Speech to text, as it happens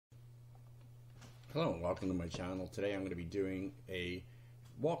Hello and welcome to my channel. Today I'm going to be doing a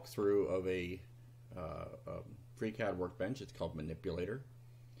walkthrough of a FreeCAD workbench. It's called Manipulator,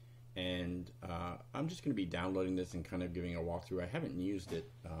 and I'm just going to be downloading this and kind of giving a walkthrough. I haven't used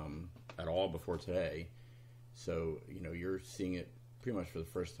it at all before today, so you're seeing it pretty much for the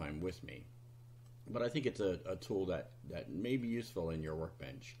first time with me. But I think it's a tool that may be useful in your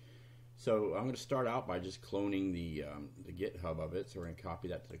workbench. So I'm going to start out by just cloning the GitHub of it. So we're going to copy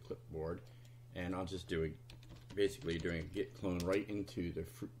that to the clipboard. And I'll just basically doing a git clone right into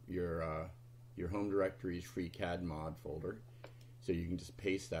your home directory's FreeCAD mod folder. So you can just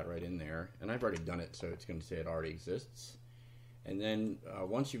paste that right in there. And I've already done it, so it's going to say it already exists. And then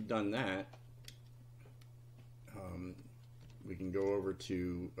once you've done that, we can go over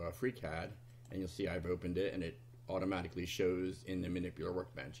to FreeCAD, and you'll see I've opened it, and it automatically shows in the Manipulator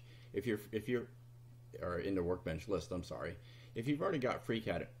Workbench. If you're or in the workbench list, I'm sorry. If you've already got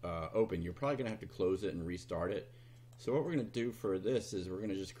FreeCAD open, you're probably going to have to close it and restart it. So what we're going to do for this is we're going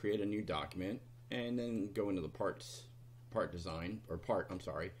to just create a new document and then go into the part design,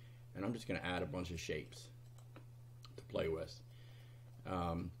 and I'm just going to add a bunch of shapes to play with.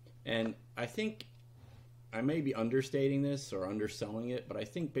 And I think I may be understating this or underselling it, but I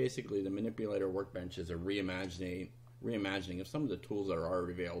think basically the Manipulator Workbench is a reimagining of some of the tools that are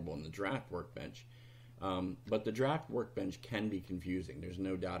already available in the draft workbench. But the draft workbench can be confusing. There's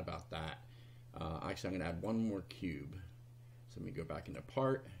no doubt about that. Actually, I'm going to add one more cube. So let me go back into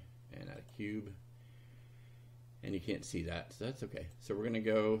part and add a cube. And you can't see that, so that's okay. So we're going to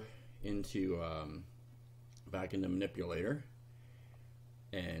go into back into Manipulator.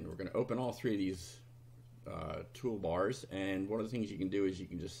 And we're going to open all three of these toolbars. And one of the things you can do is you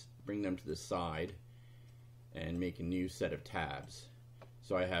can just bring them to the side and make a new set of tabs.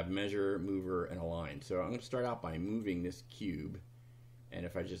 So I have measure, mover, and align. So I'm going to start out by moving this cube, and I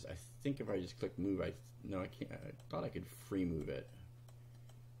think if I just click move, I can't. I thought I could free move it,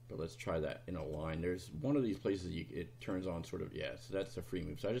 but let's try that in align. There's one of these places it turns on sort of, yeah. So that's a free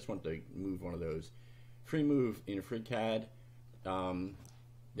move. So I just want to move one of those. Free move in FreeCAD,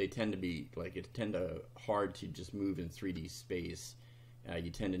 they tend to be hard to just move in 3D space.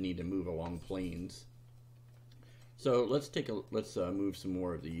 You tend to need to move along planes. So let's move some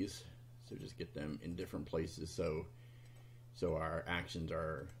more of these. So just get them in different places so our actions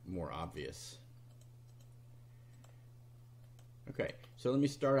are more obvious. Okay, so let me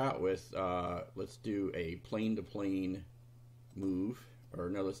start out with let's do a plane to plane move, or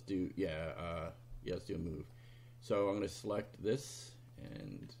no, let's do let's do a move. So I'm going to select this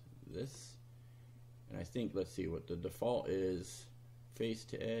and this, and I think let's see what the default is: face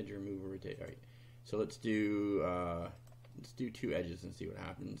to edge or move or rotate. All right. So let's do two edges and see what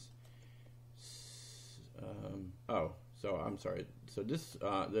happens. So I'm sorry. So this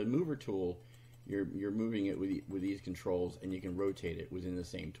the mover tool, you're moving it with these controls, and you can rotate it within the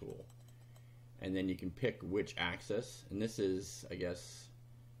same tool. And then you can pick which axis, and this is, I guess,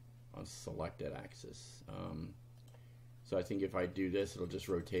 on selected axis. So I think if I do this, it'll just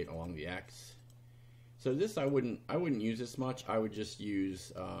rotate along the X. So this I wouldn't use this much. I would just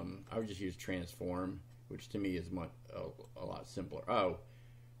use transform, which to me is a lot simpler. Oh,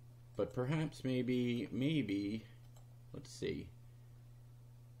 but perhaps maybe let's see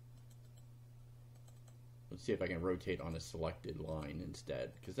if I can rotate on a selected line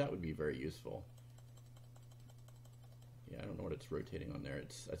instead, because that would be very useful. Yeah, I don't know what it's rotating on there.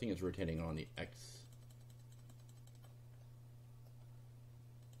 I think it's rotating on the X.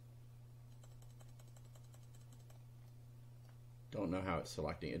 Don't know how it's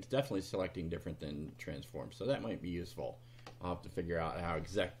selecting. It's definitely selecting different than transform, so that might be useful. I'll have to figure out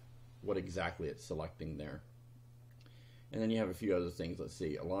what exactly it's selecting there. And then you have a few other things. Let's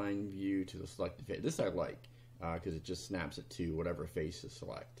see, align view to the selected face. This I like because it just snaps it to whatever face to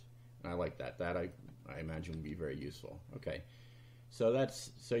select, and I like that. That I imagine would be very useful. Okay, so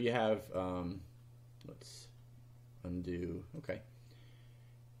you have let's undo. Okay,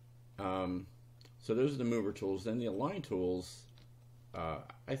 so those are the mover tools. Then the align tools,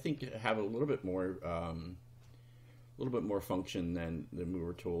 I think, have a little bit more function than the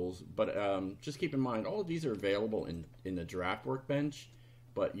mover tools. But just keep in mind, all of these are available in the draft workbench.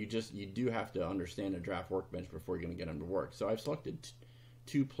 But you do have to understand the draft workbench before you're going to get them to work. So I've selected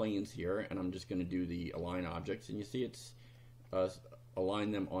two planes here, and I'm just going to do the align objects. And you see it's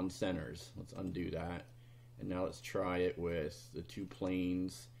align them on centers. Let's undo that. And now let's try it with the two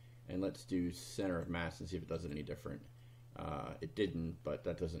planes. And let's do center of mass and see if it does it any different. It didn't, but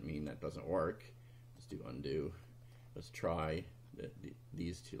that doesn't mean that doesn't work. Let's do undo. Let's try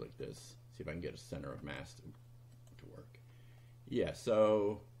these two like this. See if I can get a center of mass to work. Yeah,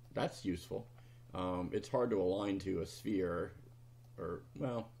 so that's useful. It's hard to align to a sphere, or,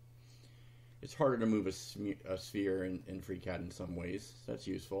 well, it's harder to move a sphere in FreeCAD in some ways. So that's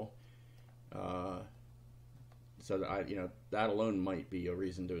useful. So that that alone might be a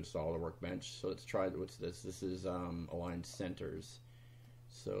reason to install the workbench. So let's try, what's this? This is align centers.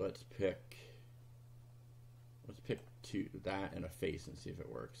 So let's pick that and a face and see if it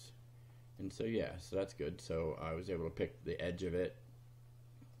works. And so yeah, so that's good. So I was able to pick the edge of it,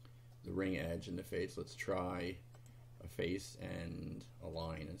 the ring edge and the face. Let's try a face and a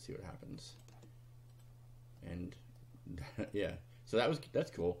line and see what happens. And yeah, so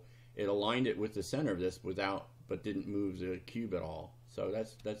that's cool. It aligned it with the center of this but didn't move the cube at all. So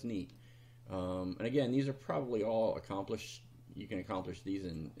that's neat. And again, these are probably all accomplished. You can accomplish these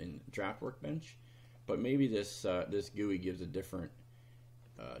in Draft Workbench, but maybe this this GUI gives a different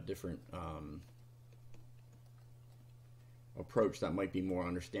approach that might be more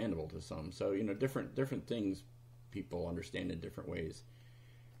understandable to some. So different things people understand in different ways.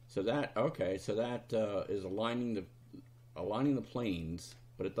 So that is aligning the planes,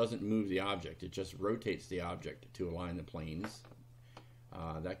 but it doesn't move the object. It just rotates the object to align the planes.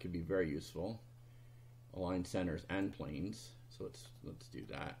 That could be very useful. Align centers and planes. So let's do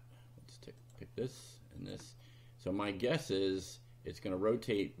that. Let's pick this and this. So my guess is it's going to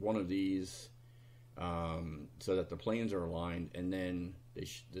rotate one of these so that the planes are aligned, and then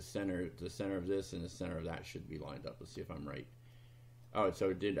the center of this and the center of that should be lined up. Let's see if I'm right. Oh,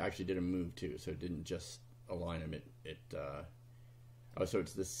 so it actually did a move too. So it didn't just align them. Oh, so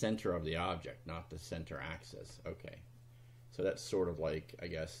it's the center of the object, not the center axis. Okay. So that's sort of like, I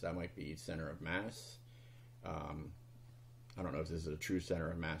guess that might be center of mass. I don't know if this is a true center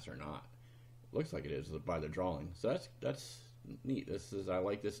of mass or not. It looks like it is by the drawing. So that's neat. I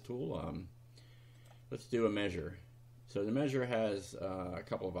like this tool. Let's do a measure. So the measure has a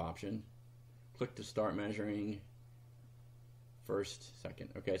couple of options. Click to start measuring. First, second.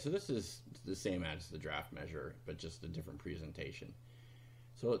 Okay, so this is the same as the draft measure, but just a different presentation.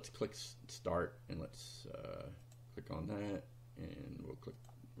 So let's click start, and let's click on that, and we'll click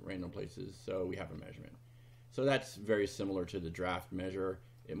random places. So we have a measurement. So that's very similar to the draft measure.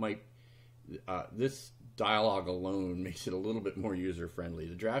 It might this dialog alone makes it a little bit more user friendly.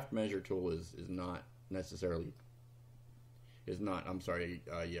 The draft measure tool is not necessarily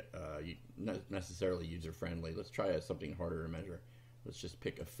necessarily user friendly. Let's try something harder to measure. Let's just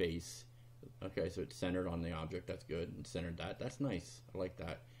pick a face. Okay, so it's centered on the object. That's good. And centered that. That's nice. I like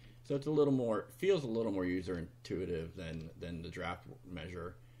that. So it's feels a little more user intuitive than the draft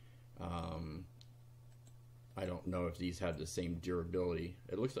measure. I don't know if these have the same durability.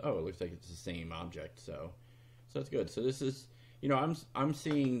 It looks like it's the same object. So that's good. So this is, I'm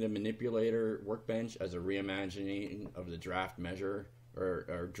seeing the Manipulator Workbench as a reimagining of the draft measure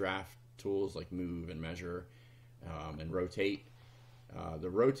or draft tools like move and measure and rotate. The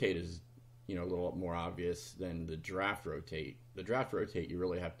rotate is a little more obvious than the draft rotate. The draft rotate you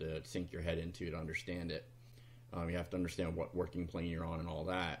really have to sink your head into to understand it. You have to understand what working plane you're on and all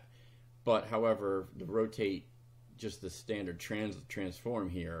that. But however, the rotate, just the standard transform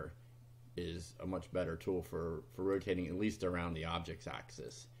here, is a much better tool for rotating at least around the object's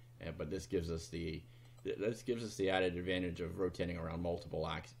axis. But this gives us the added advantage of rotating around multiple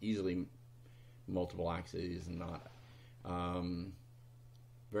axes, and not.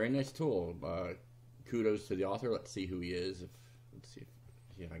 Very nice tool. Kudos to the author. Let's see who he is. Let's see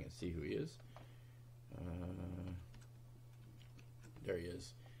if I can see who he is. There he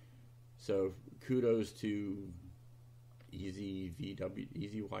is. So kudos to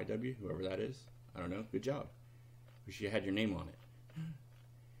EasyYW, whoever that is. I don't know. Good job. Wish you had your name on it.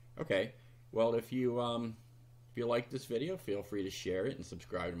 Okay. Well, if you like this video, feel free to share it and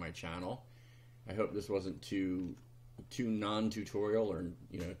subscribe to my channel. I hope this wasn't too non-tutorial or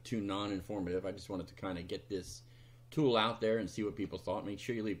too non-informative. I just wanted to kind of get this tool out there and see what people thought. Make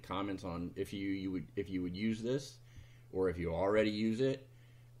sure you leave comments on if you would use this, or if you already use it,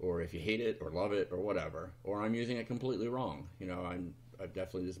 or if you hate it or love it or whatever, or I'm using it completely wrong. I've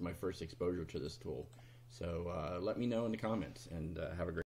definitely, this is my first exposure to this tool. So let me know in the comments, and have a great